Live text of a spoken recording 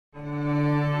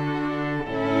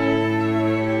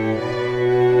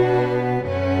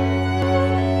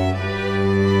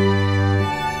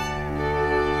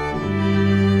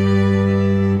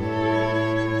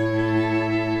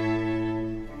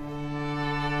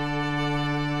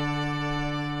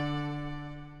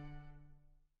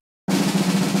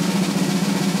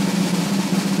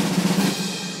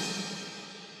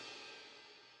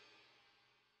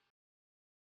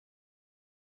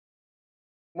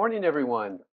Morning,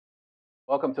 everyone.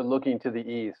 Welcome to Looking to the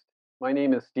East. My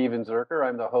name is Stephen Zurcher.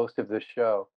 I'm the host of this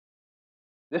show.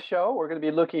 This show, we're going to be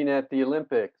looking at the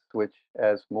Olympics, which,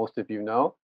 as most of you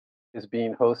know, is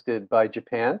being hosted by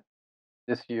Japan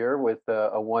this year with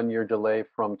a 1 year delay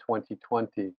from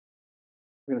 2020. We're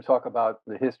going to talk about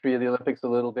the history of the Olympics a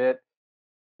little bit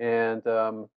and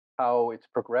how it's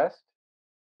progressed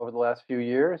over the last few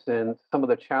years and some of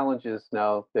the challenges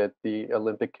now that the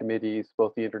Olympic committees,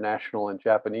 both the international and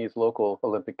Japanese local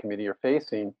Olympic committee, are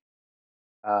facing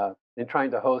in trying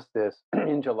to host this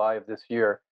in July of this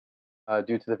year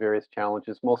due to the various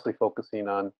challenges, mostly focusing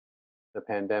on the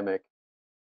pandemic.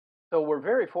 So we're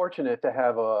very fortunate to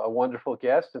have a wonderful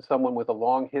guest and someone with a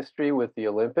long history with the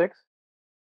Olympics,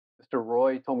 Mr.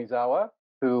 Roy Tomizawa,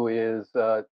 who is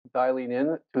dialing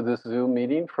in to this Zoom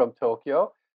meeting from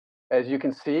Tokyo. As you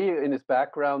can see in his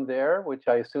background there, which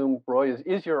I assume, Roy,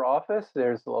 is your office,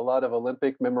 there's a lot of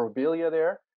Olympic memorabilia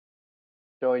there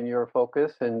showing your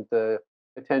focus and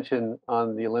attention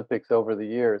on the Olympics over the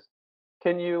years.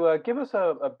 Can you give us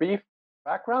a brief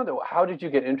background? How did you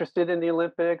get interested in the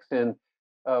Olympics, and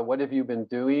what have you been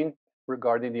doing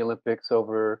regarding the Olympics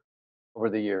over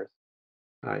the years?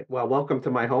 Hi. Well, welcome to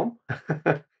my home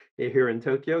here in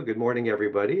Tokyo. Good morning,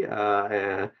 everybody.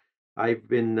 I'm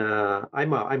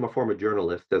a former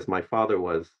journalist, as my father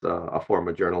was a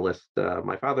former journalist.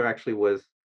 My father actually was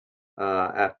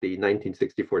at the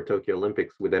 1964 Tokyo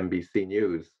Olympics with NBC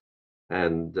News,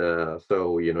 and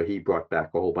so he brought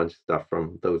back a whole bunch of stuff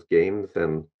from those games,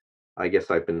 and I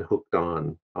guess I've been hooked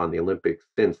on the Olympics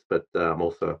since. But I'm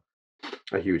also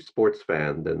a huge sports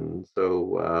fan, and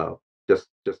so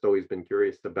just always been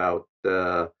curious about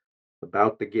the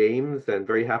games, and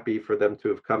very happy for them to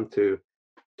have come to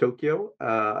Tokyo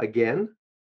again.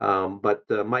 But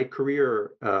my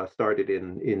career started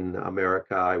in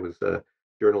America. I was a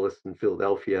journalist in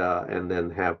Philadelphia, and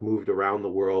then have moved around the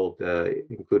world,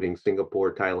 including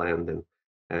Singapore, Thailand,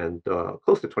 and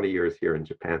close to 20 years here in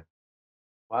Japan.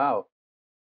 Wow.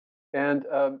 And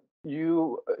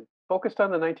you focused on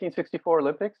the 1964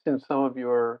 Olympics in some of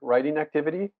your writing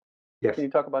activity. Can Yes. you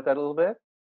talk about that a little bit?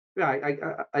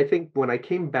 Yeah, I think when I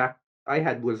came back, I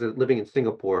had was living in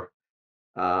Singapore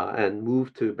and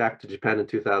moved to back to Japan in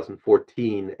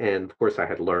 2014. And of course, I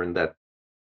had learned that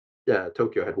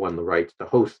Tokyo had won the rights to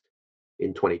host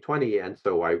in 2020, and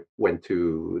so I went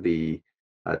to the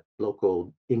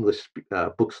local English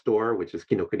bookstore, which is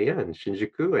Kinokuniya in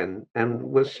Shinjuku, and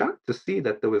was shocked to see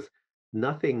that there was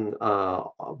nothing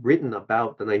written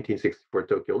about the 1964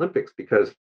 Tokyo Olympics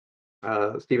because,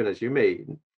 Stephen, as you may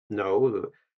know,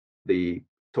 the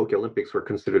Tokyo Olympics were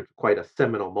considered quite a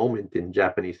seminal moment in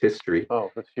Japanese history, Oh,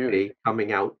 that's huge. a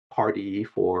coming out party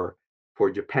for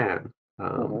Japan.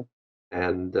 Hmm.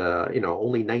 And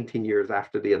only 19 years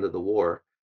after the end of the war,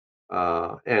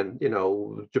 and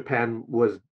Japan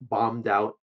was bombed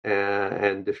out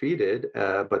and defeated,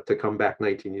 but to come back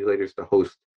 19 years later to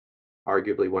host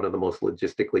arguably one of the most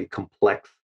logistically complex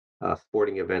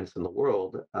sporting events in the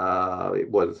world, it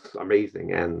was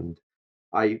amazing. And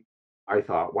I I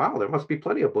thought, wow, there must be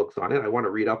plenty of books on it. I want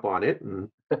to read up on it, and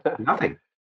nothing,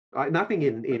 nothing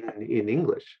in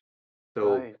English.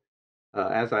 So Right.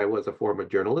 as I was a former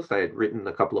journalist, I had written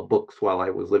a couple of books while I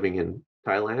was living in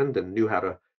Thailand and knew how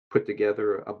to put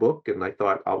together a book. And I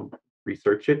thought I'll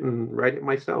research it and write it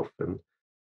myself. And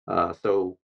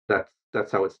so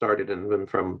that's how it started. And then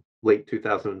from late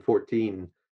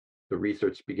 2014, the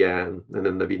research began, and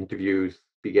then the interviews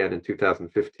began in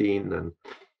 2015. And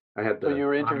I had So you the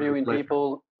were honor and interviewing pleasure.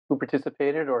 people who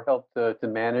participated or helped to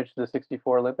manage the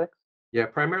 64 Olympics? Yeah,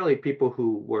 primarily people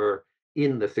who were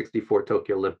in the 64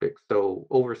 Tokyo Olympics. So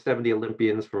over 70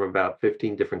 Olympians from about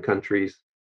 15 different countries.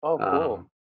 Oh, cool. Um,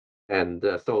 and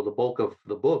so the bulk of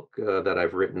the book that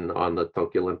I've written on the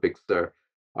Tokyo Olympics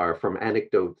are from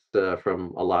anecdotes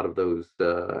from a lot of those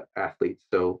athletes.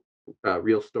 So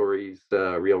real stories,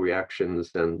 real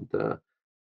reactions, and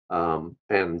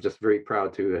just very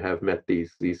proud to have met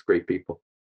these great people.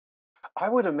 I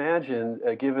would imagine,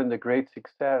 given the great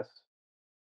success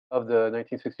of the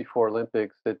 1964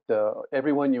 Olympics, that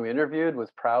everyone you interviewed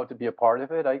was proud to be a part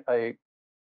of it. I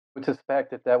would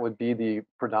suspect that that would be the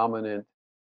predominant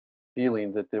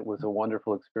feeling, that it was a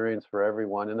wonderful experience for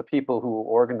everyone. And the people who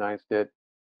organized it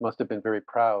must have been very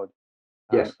proud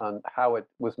Yes. on how it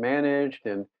was managed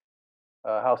and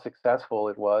how successful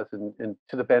it was, and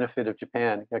to the benefit of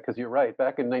Japan. Because you're right,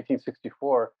 back in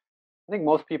 1964, I think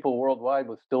most people worldwide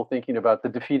was still thinking about the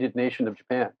defeated nation of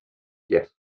Japan. Yes.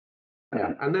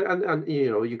 Yeah, and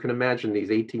you can imagine these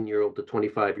 18-year-old to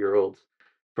 25-year-olds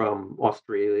from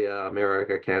Australia,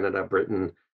 America, Canada,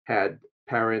 Britain had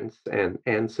parents and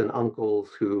aunts and uncles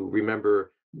who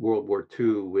remember World War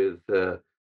II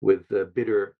with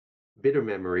bitter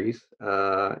memories,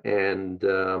 and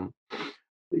the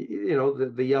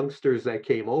youngsters that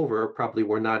came over probably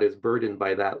were not as burdened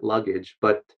by that luggage,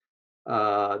 but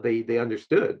they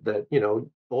understood that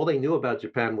all they knew about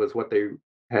Japan was what they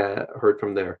had heard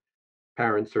from their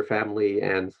parents or family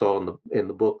and saw in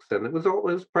the books, and it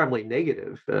was primarily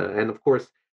negative. And of course,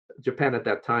 Japan at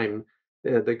that time,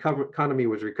 the economy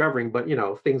was recovering, but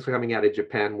things coming out of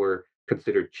Japan were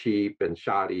considered cheap and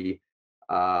shoddy.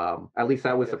 At least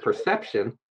that was the That's right.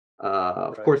 perception.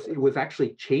 Of Right. course, it was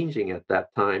actually changing at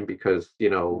that time because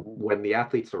Hmm. when the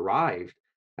athletes arrived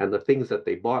and the things that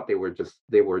they bought, they were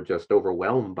just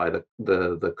overwhelmed by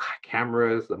the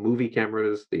cameras, the movie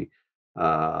cameras, the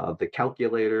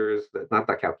calculators, not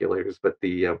the calculators, but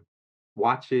the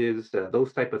watches,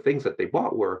 those type of things that they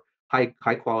bought were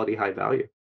high quality, high value.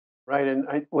 Right.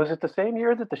 And was it the same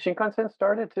year that the Shinkansen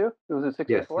started too? It was in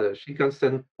Yes, '64. the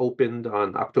Shinkansen opened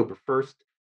on October 1st,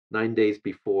 9 days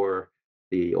before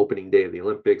the opening day of the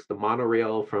Olympics. The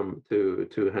monorail to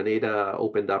Haneda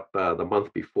opened up the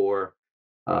month before.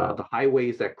 The Wow.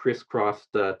 highways that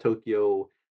crisscrossed Tokyo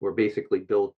were basically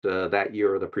built that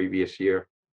year or the previous year.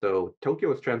 So Tokyo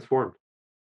was transformed.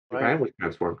 Right. Japan was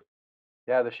transformed.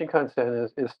 Yeah, the Shinkansen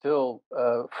is still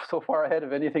so far ahead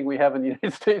of anything we have in the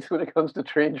United States when it comes to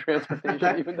train transportation,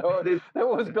 that even though is that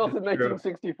was that built is in true.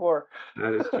 1964.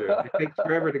 That is true. It takes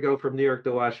forever to go from New York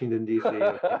to Washington, D.C.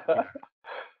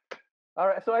 All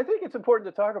right, so I think it's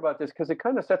important to talk about this because it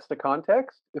kind of sets the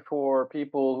context for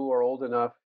people who are old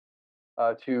enough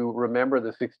to remember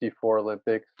the '64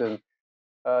 Olympics and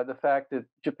the fact that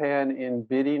Japan, in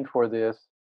bidding for this,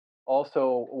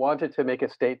 also wanted to make a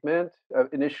statement.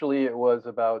 Initially, it was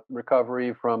about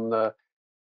recovery from the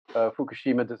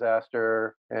Fukushima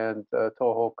disaster and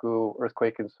Tohoku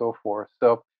earthquake and so forth.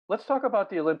 So let's talk about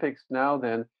the Olympics now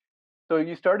then. So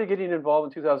you started getting involved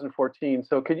in 2014.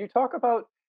 So can you talk about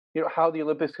how the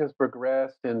Olympics has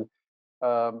progressed and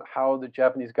how the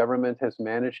Japanese government has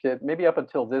managed it, maybe up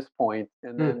until this point,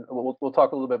 and Hmm. then we'll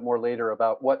talk a little bit more later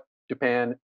about what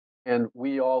Japan and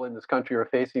we all in this country are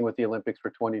facing with the Olympics for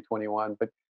 2021. But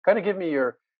kind of give me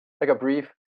your like a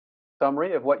brief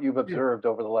summary of what you've Yeah. observed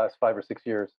over the last 5 or 6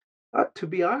 years. To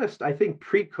be honest, I think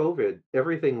pre-COVID,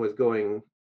 everything was going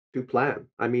to plan.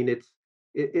 I mean,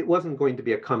 it wasn't going to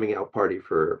be a coming out party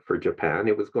for Japan.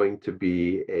 It was going to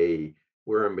be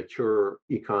we're a mature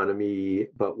economy,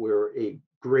 but we're a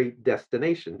great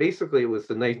destination. Basically, it was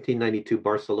the 1992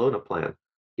 Barcelona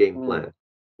game Mm, plan,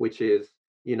 which is,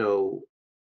 you know,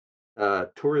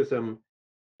 tourism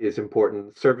is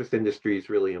important. Service industry is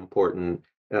really important.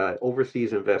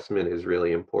 Overseas investment is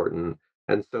really important.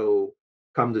 And so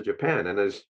come to Japan. And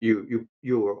as you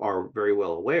are very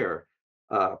well aware,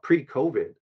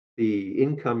 pre-COVID, the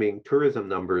incoming tourism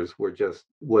numbers were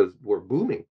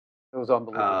booming, it was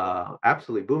unbelievable.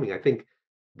 absolutely booming. I think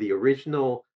the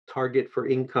original target for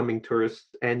incoming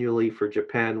tourists annually for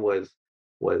Japan was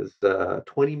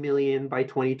 20 million by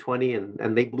 2020,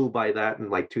 and they blew by that in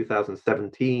like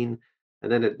 2017,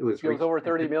 and then it was It was reached over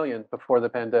 30 million before the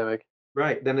pandemic.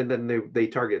 right then, and then they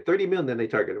targeted 30 million, then they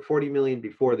targeted 40 million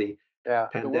before the Yeah,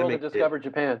 the world had pandemic hit. discovered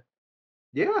Japan.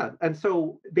 Yeah, and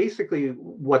so basically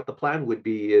what the plan would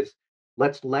be is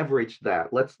let's leverage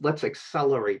that. Let's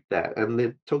accelerate that. And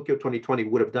the Tokyo 2020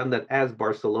 would have done that as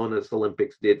Barcelona's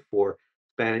Olympics did for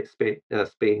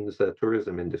Spain's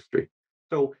tourism industry.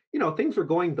 So, things were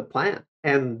going to plan.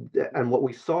 And what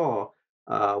we saw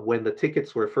when the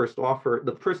tickets were first offered,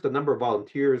 the number of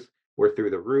volunteers were through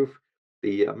the roof.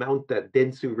 The amount that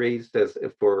Dentsu raised as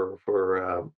for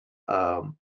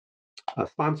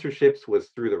sponsorships was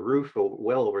through the roof,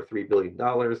 well over $3 billion,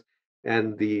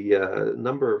 and the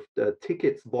number of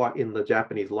tickets bought in the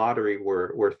Japanese lottery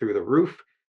were through the roof.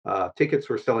 Tickets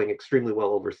were selling extremely well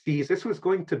overseas. This was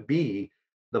going to be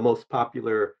the most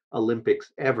popular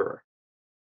Olympics ever.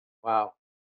 Wow.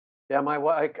 Yeah, my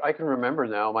wife, I can remember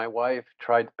now. My wife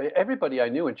tried. Everybody I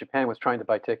knew in Japan was trying to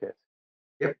buy tickets,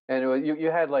 Yep. and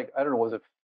you had like I don't know, was it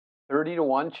 30 to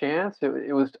 1 chance?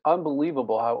 It was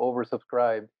unbelievable how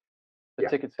oversubscribed the Yeah.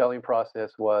 ticket selling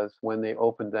process was when they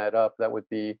opened that up. That would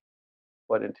be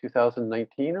what in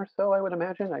 2019 or so, I would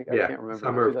imagine. I Yeah. can't remember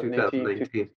now. Summer of 2018.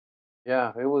 2019.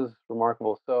 Yeah, it was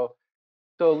remarkable. So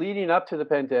leading up to the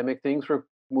pandemic, things were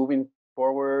moving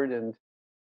forward, and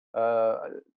uh,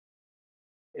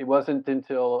 it wasn't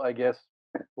until I guess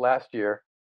last year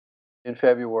in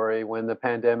February when the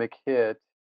pandemic hit.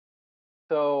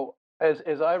 So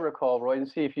as I recall, Roy, and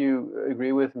see if you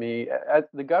agree with me,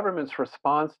 the government's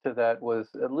response to that was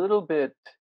a little bit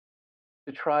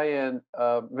to try and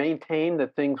maintain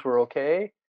that things were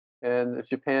okay, and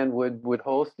Japan would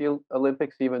host the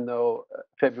Olympics, even though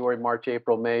February, March,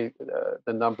 April, May,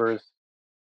 the numbers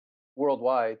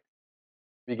worldwide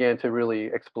began to really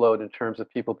explode in terms of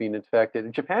people being infected.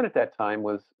 And Japan at that time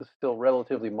was still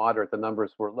relatively moderate. The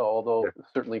numbers were low, although Yeah.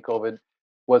 certainly COVID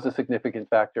was a significant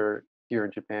factor here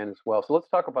in Japan as well. So let's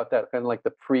talk about that, kind of like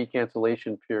the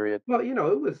pre-cancellation period. Well,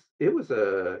 it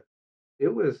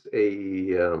was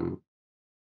a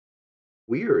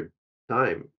weird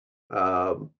time.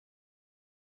 Um,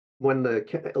 when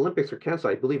the Olympics were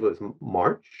canceled, I believe it was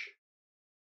March.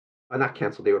 Not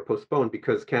canceled; they were postponed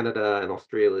because Canada and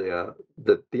Australia,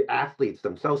 the athletes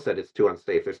themselves said it's too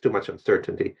unsafe. There's too much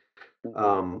uncertainty.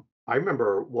 Hmm. I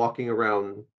remember walking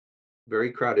around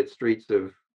very crowded streets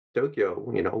of Tokyo,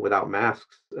 without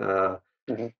masks, Hmm.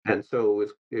 and so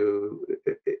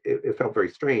it felt very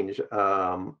strange.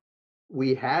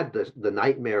 We had the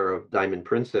nightmare of Diamond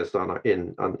Princess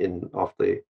in off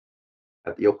the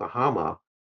at the Yokohama, I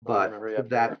but remember,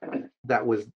 yeah. that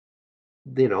was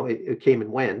it came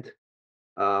and went.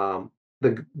 Um,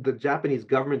 the Japanese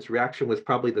government's reaction was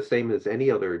probably the same as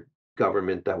any other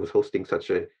government that was hosting such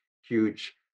a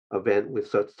huge event with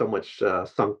so much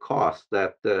sunk cost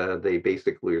that they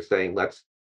basically are saying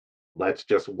let's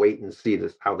just wait and see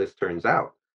how this turns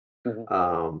out,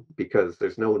 Hmm. because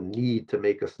there's no need to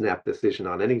make a snap decision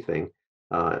on anything,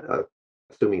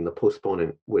 assuming the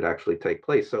postponement would actually take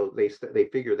place. So they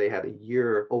figure they had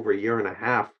over a year and a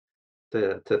half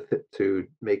to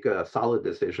make a solid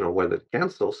decision on whether to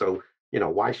cancel. So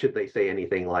why should they say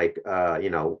anything like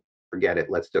forget it,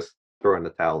 let's just throw in the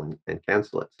towel and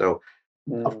cancel it? So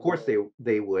of Hmm. course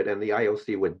they would, and the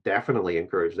IOC would definitely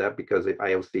encourage that because the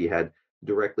IOC had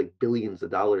directly billions of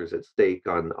dollars at stake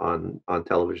on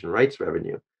television rights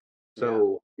revenue. Yeah.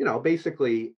 So,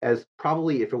 basically, as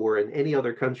probably if it were in any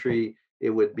other country, it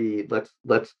would be let's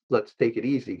take it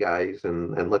easy, guys,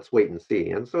 and let's wait and see.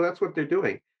 And so that's what they're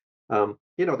doing.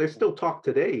 There's still talk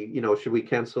today. Should we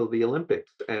cancel the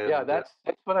Olympics? Yeah, And that's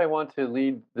what I want to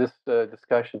lead this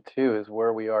discussion to, is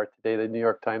where we are today. The New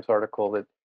York Times article that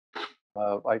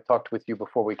I talked with you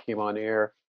before we came on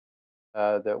air,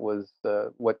 that was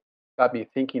what got me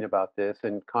thinking about this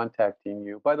and contacting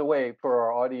you. By the way, for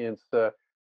our audience, uh,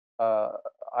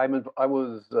 I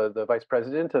was the vice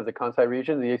president of the Kansai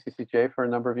region, the ACCJ, for a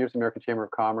number of years, American Chamber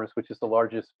of Commerce, which is the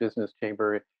largest business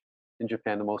chamber in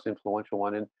Japan, the most influential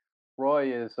one. And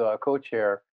Roy is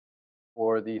co-chair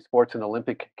for the Sports and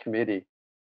Olympic Committee.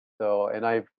 So, and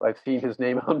I've seen his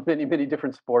name on many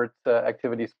different sports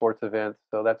activities, sports events.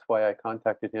 So that's why I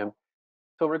contacted him.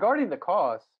 So regarding the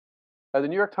cost, the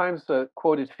New York Times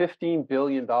quoted $15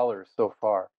 billion so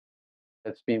far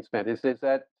that's being spent. Is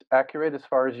that accurate as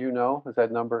far as you know? Is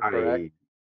that number correct? I,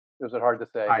 Or is it hard to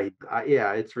say?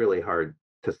 yeah, it's really hard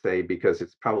to say because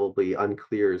it's probably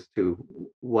unclear as to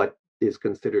what is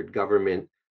considered government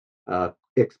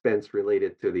expense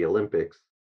related to the Olympics.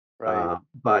 Right.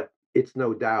 But it's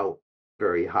no doubt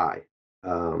very high.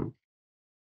 Um,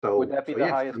 Would so that be so the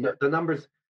yes, highest? the numbers.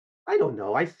 I don't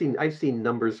know. I've seen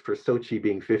numbers for Sochi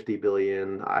being 50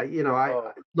 billion. I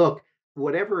Oh, look,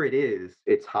 whatever it is,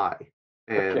 it's high,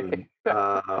 and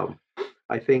okay.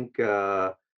 I think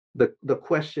the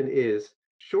question is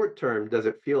short term. Does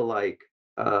it feel like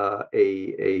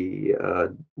a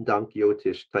Don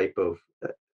Quixote type of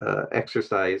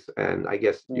exercise? And I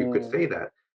guess you could Mm, say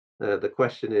that. The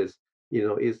question is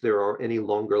there any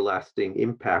longer lasting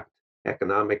impact,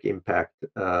 economic impact?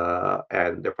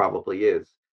 And there probably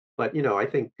is. But I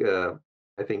think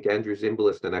Andrew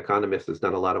Zimbalist, an economist, has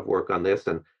done a lot of work on this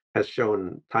and has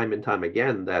shown time and time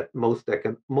again that most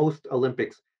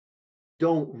Olympics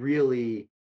don't really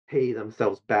pay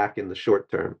themselves back in the short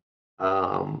term.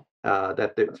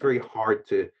 That it's very hard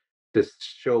to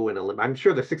show an Olympic. I'm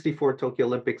sure the '64 Tokyo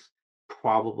Olympics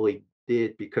probably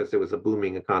did because there was a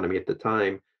booming economy at the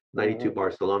time. '92 mhm,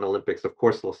 Barcelona Olympics, of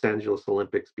course, Los Angeles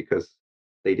Olympics because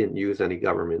they didn't use any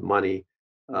government money.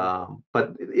 mhm,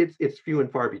 But it's few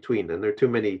and far between, and there are too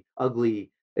many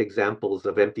ugly examples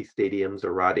of empty stadiums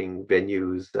or rotting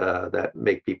venues that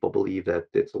make people believe that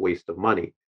it's a waste of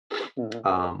money.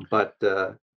 mhm. But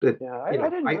Yeah, I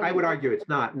didn't I would really. argue it's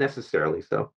not necessarily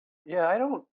so. Yeah, I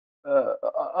don't.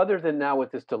 Other than now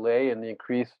with this delay and the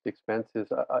increased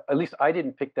expenses, at least I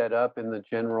didn't pick that up in the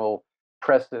general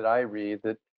press that I read.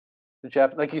 That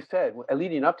the like you said,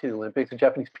 leading up to the Olympics, the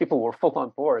Japanese people were full on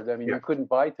board. I mean, Yeah. you couldn't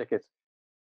buy tickets,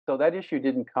 so that issue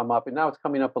didn't come up, and now it's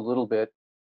coming up a little bit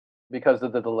because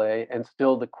of the delay, and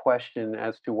still the question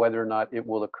as to whether or not it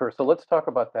will occur. So let's talk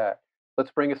about that.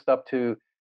 Let's bring us up to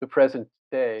the present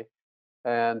day,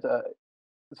 and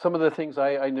some of the things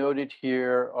I noted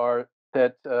here are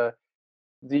that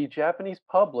the Japanese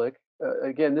public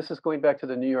again, this is going back to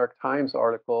the New York Times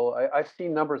article. I've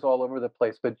seen numbers all over the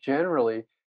place, but generally,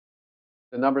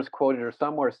 the numbers quoted are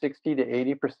somewhere 60 to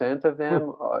 80% of Hmm.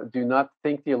 them do not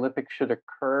think the Olympics should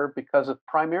occur because of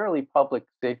primarily public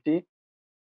safety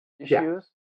Yeah, issues.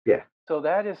 yeah. So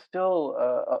that is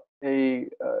still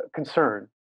concern.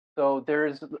 So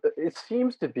it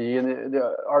seems to be, and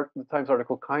the Times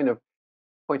article kind of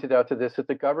pointed out to this, that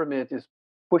the government is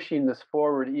pushing this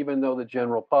forward, even though the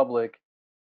general public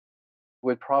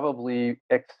would probably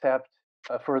accept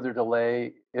a further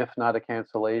delay, if not a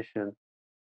cancellation.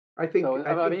 So I am I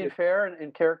think being that fair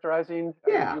in characterizing?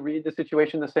 yeah, You read the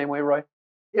situation the same way, Roy?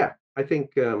 yeah. I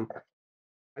think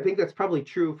that's probably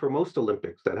true for most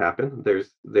Olympics that happen.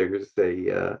 There's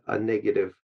a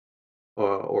negative,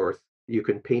 or you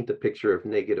can paint a picture of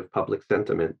negative public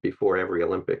sentiment before every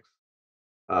Olympics.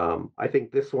 I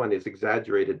think this one is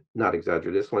exaggerated, not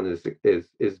exaggerated. This one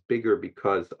is bigger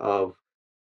because of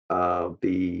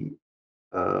the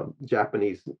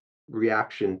Japanese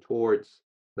reaction towards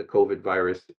the COVID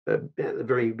virus,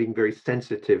 being very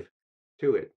sensitive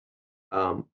to it.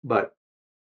 But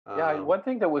Yeah, and um, one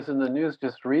thing that was in the news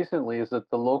just recently is that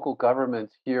the local government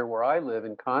here where I live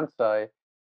in Kansai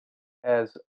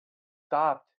has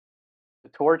stopped the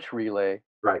torch relay.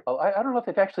 right. Oh, I don't know if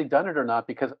they've actually done it or not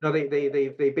because No, they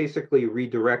basically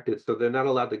redirected, so they're not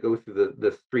allowed to go through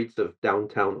the streets of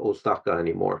downtown Osaka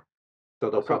anymore. So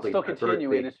they'll oh, so it's probably still divert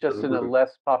continuing. It's the just in a route.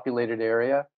 less populated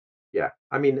area. Yeah,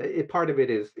 I mean, part of it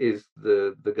is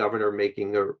the governor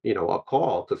making a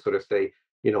call to sort of say,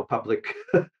 public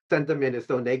sentiment is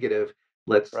so negative.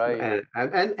 Let's Right.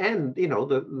 and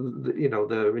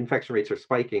the infection rates are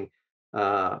spiking.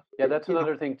 Yeah, that's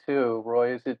another thing too,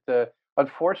 Roy, is it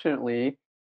unfortunately,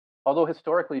 although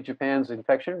historically Japan's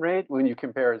infection rate, when you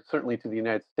compare it certainly to the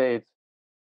United States,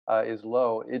 is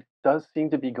low, it does seem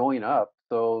to be going up.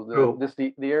 So So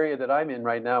the area that I'm in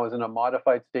right now is in a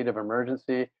modified state of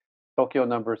emergency. Tokyo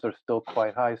numbers are still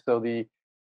quite high. So the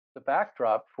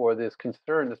backdrop for this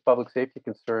concern, this public safety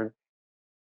concern,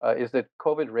 is that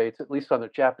COVID rates, at least on the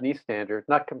Japanese standard,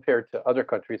 not compared to other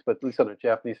countries, but at least on the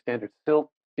Japanese standard,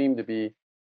 still seem to be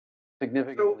so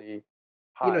significantly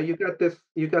high. you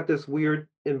got this weird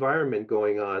environment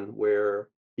going on where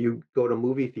you go to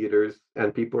movie theaters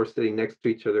and people are sitting next to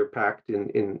each other packed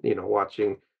in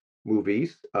watching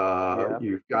movies. Yeah.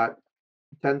 You've got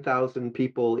 10,000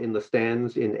 people in the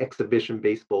stands in exhibition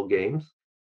baseball games.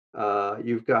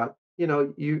 You've got,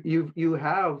 you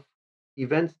have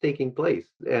events taking place,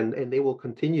 and they will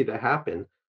continue to happen.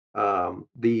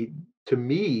 The To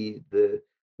me, the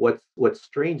what's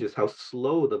strange is how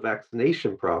slow the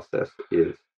vaccination process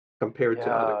is compared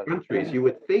to other Yeah. countries. You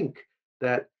would think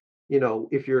that,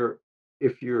 if you're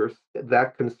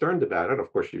that concerned about it,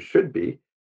 of course you should be,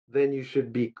 then you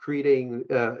should be creating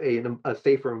a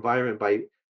safer environment by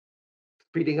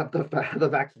speeding up the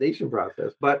vaccination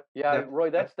process. But Yeah, Roy,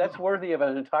 that's that's worthy of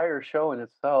an entire show in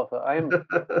itself. I am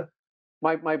not.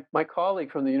 my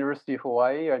colleague from the University of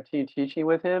Hawaii, I'm teaching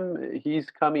with him. He's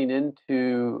coming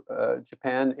into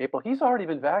Japan April. He's already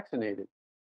been vaccinated.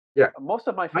 Yeah. Most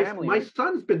of my My family,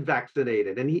 son's been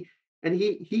vaccinated, and he's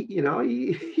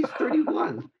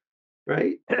 31,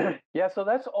 right? yeah. So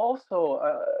that's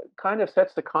also kind of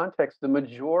sets the context. The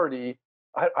majority,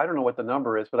 I don't know what the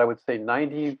number is, but I would say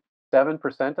 97%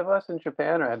 of us in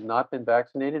Japan have not been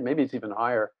vaccinated. Maybe it's even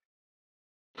higher.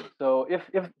 So if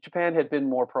Japan had been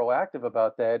more proactive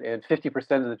about that and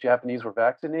 50% of the Japanese were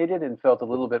vaccinated and felt a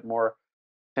little bit more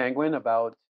sanguine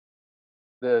about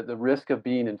the risk of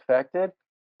being infected,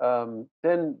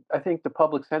 then I think the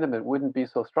public sentiment wouldn't be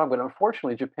so strong. But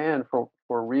unfortunately, Japan, for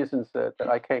reasons that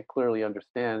I can't clearly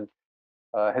understand,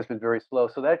 has been very slow.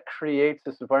 So that creates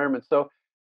this environment. So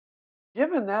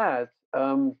given that,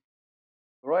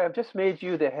 Roy, I've just made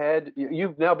you the head.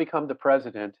 You've now become the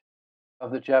president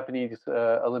of the Japanese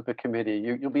Olympic Committee.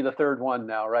 You'll be the third one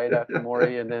now, right after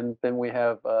Mori, and then we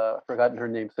have I've forgotten her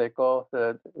name, Seiko,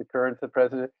 the current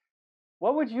president.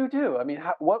 What would you do? I mean,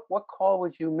 what call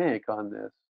would you make on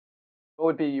this? What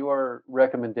would be your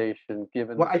recommendation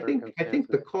given Well, the I think the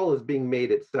circumstances? call is being made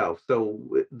itself. So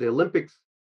the Olympics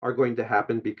are going to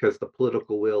happen because the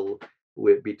political will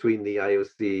between the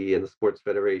IOC and the sports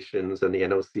federations and the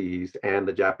NOCs and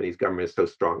the Japanese government is so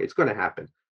strong. It's going to happen.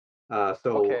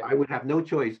 So Okay, I would have no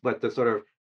choice but to sort of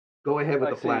go ahead with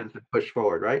I the see. plans and push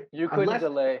forward, right? You couldn't Unless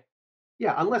delay.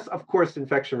 Yeah, unless of course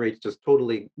infection rates just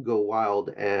totally go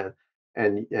wild, and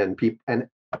people and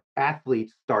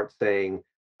athletes start saying,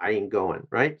 "I ain't going,"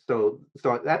 right? So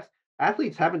that's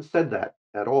athletes haven't said that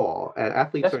at all, and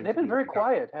athletes Yes, aren't they've been saying very to the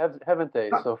government, quiet, haven't they,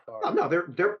 no, so far? no,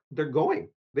 no, they're going.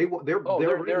 Oh, they're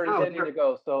right they're now intending to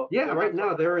go, so yeah, they're right not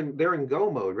now they're in go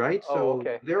mode, right? oh, So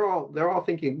okay. they're all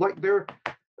thinking like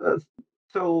uh,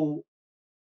 so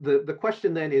the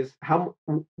question then is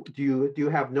do you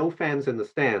have no fans in the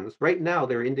stands? Right now,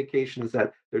 there are indications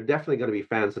that there are definitely going to be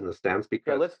fans in the stands Yeah,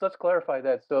 because let's clarify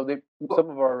that. So well, some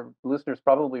of our listeners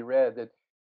probably read that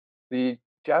the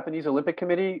Japanese Olympic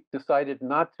Committee decided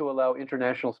not to allow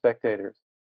international spectators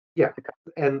yeah, to come.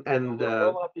 So and there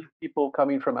will not be people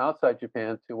coming from outside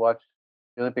Japan to watch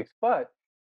the Olympics. But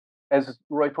as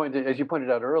you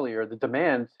pointed out earlier, the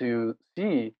demand to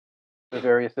see the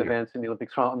various yeah. events in the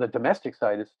Olympics on the domestic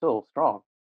side is still strong.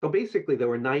 So basically, there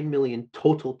were 9 million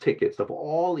total tickets of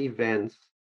all events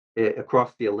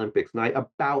across the Olympics.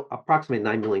 About approximately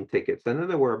 9 million tickets, and then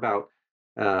there were about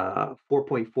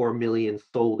 4.4 million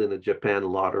sold in the Japan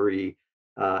lottery,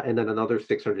 and then another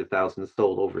 600,000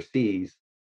 sold overseas.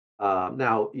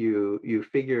 Now you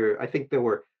figure, I think there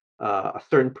were a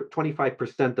certain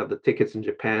 25% of the tickets in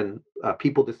Japan,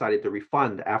 people decided to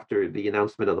refund after the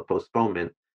announcement of the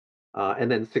postponement,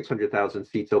 and then 600,000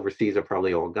 seats overseas are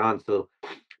probably all gone. So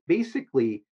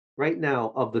basically, right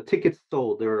now, of the tickets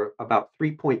sold, there are about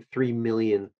 3.3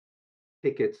 million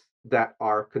tickets that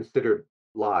are considered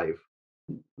live.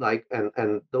 Like,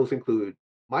 and those include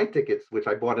my tickets, which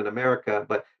I bought in America,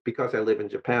 but because I live in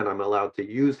Japan, I'm allowed to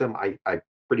use them. I'm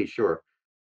pretty sure.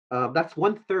 That's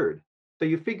one third. So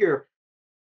you figure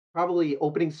probably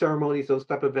opening ceremonies, those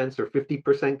type of events are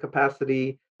 50%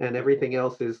 capacity, and everything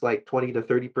else is like 20 to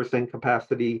 30%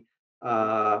 capacity.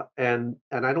 And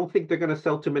I don't think they're going to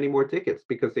sell too many more tickets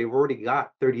because they've already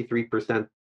got 33%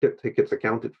 tickets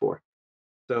accounted for.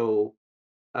 So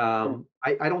Hmm.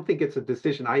 I don't think it's a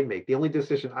decision I make. The only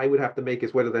decision I would have to make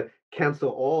is whether to cancel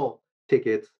all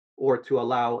tickets or to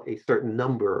allow a certain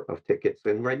number of tickets.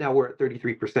 And right now we're at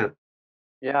 33%,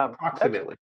 Yeah,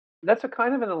 approximately, that's a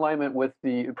kind of an alignment with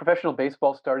the professional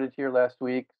baseball started here last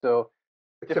week. So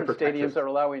except different for Texas. stadiums are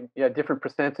allowing, yeah, different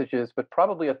percentages, but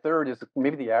probably a third is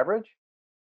maybe the average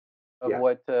of Yeah.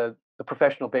 what the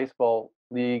professional baseball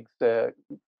leagues,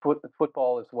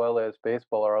 football as well as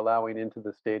baseball, are allowing into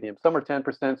the stadium. Some are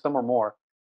 10%, some are more.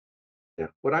 Yeah.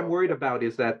 What I'm So, worried about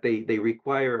is that they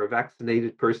require a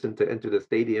vaccinated person to enter the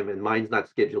stadium, and mine's not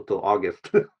scheduled till August.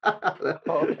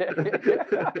 okay.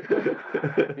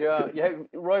 Yeah, yeah,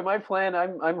 Roy, my plan,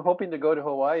 I'm hoping to go to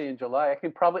Hawaii in July.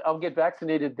 I'll get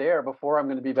vaccinated there before I'm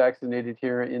going to be vaccinated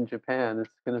here in Japan.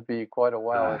 It's going to be quite a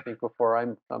while, I Uh, think, before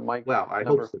I'm my well, I hope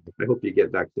number. so. I hope you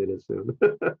get vaccinated soon.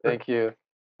 Thank you.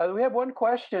 We have one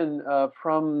question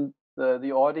from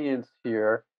the audience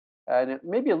here, and it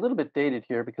may be a little bit dated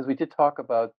here because we did talk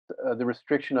about the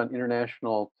restriction on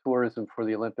international tourism for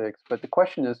the Olympics. But the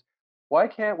question is, why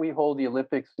can't we hold the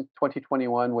Olympics in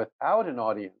 2021 without an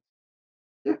audience?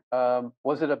 Yeah.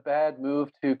 Was it a bad move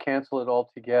to cancel it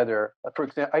altogether? For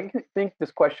example, I think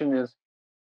this question is,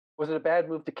 was it a bad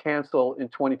move to cancel in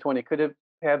 2020? Could it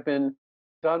have been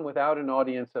done without an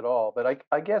audience at all? But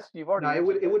I guess you've No, already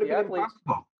answered it that. would have been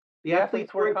impossible. The The athletes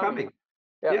athletes weren't weren't coming. coming.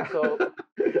 Yeah, Yeah. so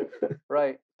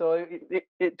right. So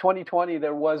 2020,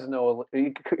 there was no,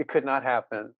 it could not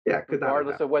happen, Yeah, it could not have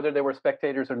regardless happened. of whether there were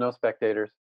spectators or no spectators.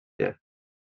 Yeah.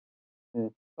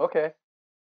 Mm. Okay.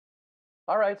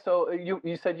 All right. So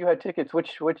you said you had tickets.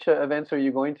 Which events are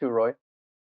you going to, Roy?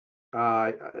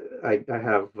 Uh, I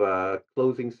have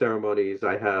closing ceremonies.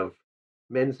 I have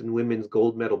men's and women's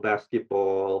gold medal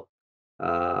basketball.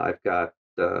 I've got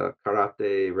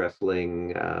karate,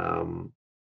 wrestling,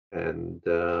 and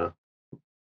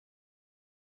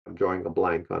I'm drawing a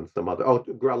blank on some other. Oh,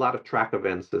 a lot of track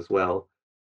events as well.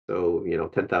 So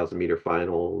 10,000-meter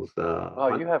finals,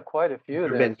 Oh, you have quite a few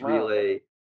then. men's Wow. relay.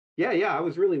 Yeah, yeah. I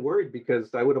was really worried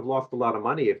because I would have lost a lot of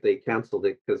money if they canceled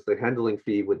it because the handling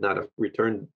fee would not have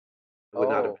returned. Would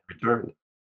not have Oh, returned.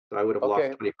 So I would have lost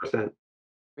okay. 20%.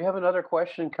 We have another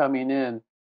question coming in.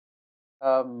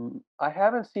 I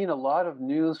haven't seen a lot of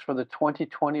news for the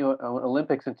 2020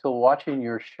 Olympics until watching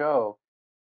your show.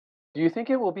 Do you think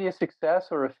it will be a success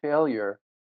or a failure?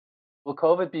 Will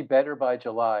COVID be better by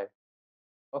July?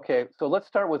 Okay, so let's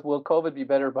start with will COVID be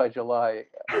better by July?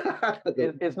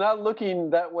 It's not looking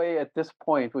that way at this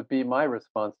point, would be my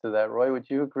response to that. Roy, would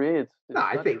you agree? No, It's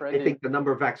not I trending. think the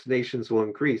number of vaccinations will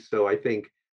increase. So I think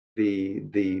the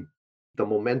the the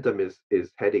momentum is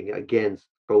heading against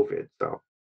COVID. So,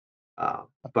 uh,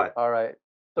 but All right.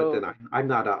 then So, I'm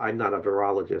not a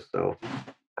virologist. So,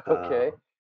 uh, okay.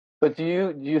 But do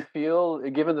you feel,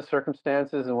 given the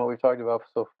circumstances and what we've talked about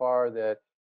so far, that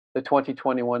the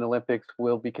 2021 Olympics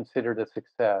will be considered a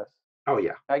success? oh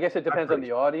yeah, I guess it I'm depends on pretty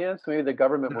the sure. audience. Maybe the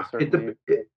government No, will certainly.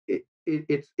 it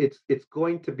it's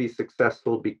going to be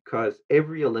successful because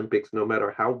every Olympics, no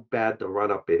matter how bad the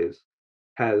run up is,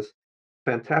 has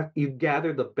fantastic. You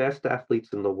gather the best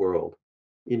athletes in the world.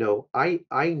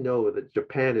 I know that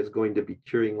Japan is going to be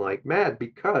cheering like mad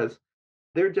because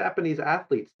they're Japanese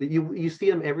athletes. You see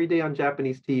them every day on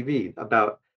Japanese TV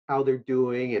about how they're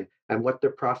doing and what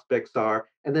their prospects are.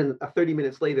 And then 30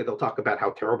 minutes later, they'll talk about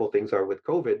how terrible things are with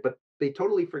COVID, but they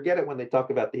totally forget it when they talk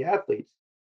about the athletes.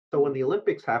 So when the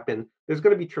Olympics happen, there's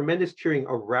going to be tremendous cheering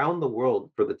around the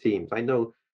world for the teams. I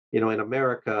know, in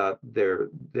America, they're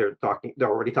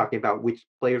already talking about which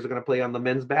players are going to play on the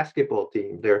men's basketball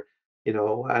team.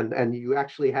 And you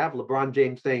actually have LeBron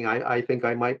James saying, I think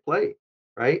I might play,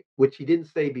 right? Which he didn't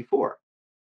say before.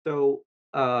 So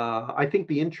I think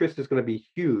the interest is going to be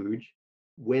huge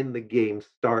when the games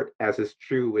start, as is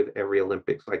true with every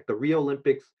Olympics. Like the Rio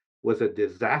Olympics was a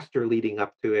disaster leading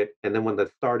up to it, and then when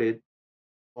that started,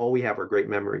 all we have are great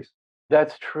memories.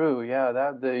 That's true. Yeah,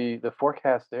 that the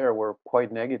forecasts there were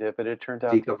quite negative, but it turned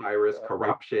out to Zika be virus,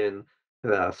 corruption,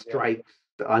 yeah, strikes,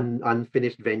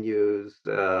 unfinished venues,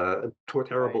 right.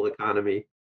 terrible economy.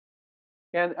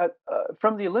 And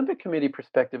from the Olympic Committee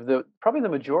perspective, the probably the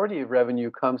majority of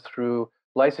revenue comes through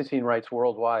licensing rights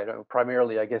worldwide,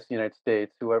 primarily, I guess, the United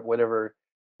States, whoever, whatever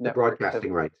The networks have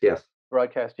broadcasting rights, yes.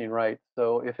 broadcasting rights.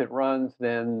 So if it runs,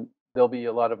 then there'll be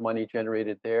a lot of money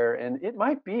generated there. And it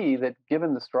might be that,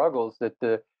 given the struggles, that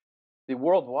the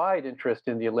worldwide interest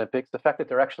in the Olympics, the fact that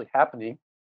they're actually happening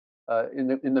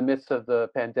in the midst of the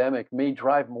pandemic, may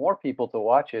drive more people to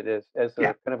watch it as Yeah,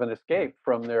 a kind of an yeah. escape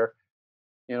from their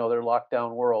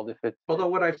lockdown world. If Although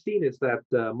what I've seen is that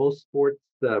most sports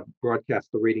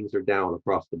broadcast the ratings are down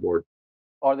across the board.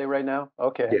 Are they right now?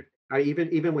 Okay. Yeah,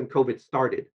 even when COVID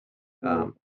started, Mm,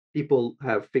 um, people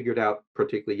have figured out,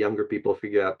 particularly younger people,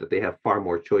 figured out that they have far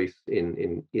more choice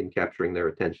in capturing their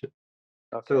attention.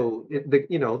 okay. So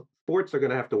sports are going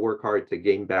to have to work hard to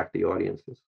gain back the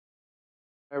audiences.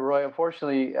 Hey, Roy,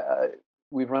 unfortunately,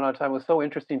 we've run out of time. It was so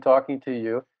interesting talking to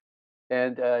you,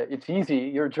 and it's easy.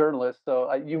 You're a journalist,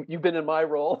 so you've been in my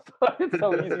role, so it's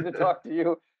so easy to talk to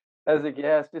you as a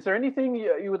guest. Is there anything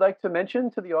you would like to mention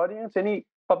to the audience? Any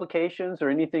publications or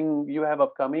anything you have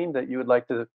upcoming that you would like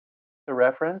to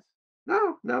reference?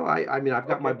 No, no, I mean, I've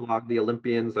got my Okay. blog, The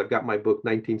Olympians. I've got my book,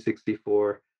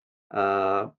 1964.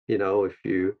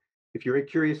 If you're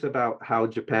curious about how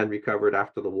Japan recovered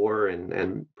after the war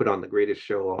and put on the greatest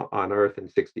show on earth in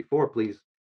 '64, please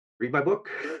read my book.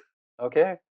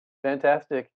 Okay.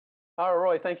 Fantastic. All right,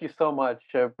 Roy, thank you so much.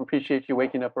 I appreciate you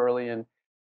waking up early and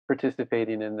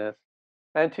participating in this.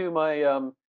 And to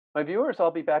my viewers,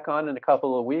 I'll be back on in a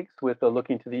couple of weeks with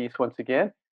Looking to the East once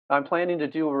again. I'm planning to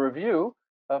do a review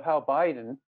of how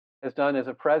Biden has done as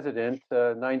a president,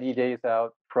 90 days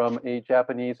out from a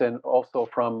Japanese and also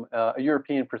from a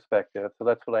European perspective. So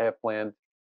that's what I have planned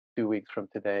 2 weeks from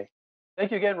today.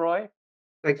 Thank you again, Roy.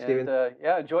 Thanks, And Stephen.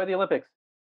 yeah, enjoy the Olympics.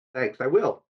 Thanks. I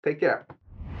will. Take care.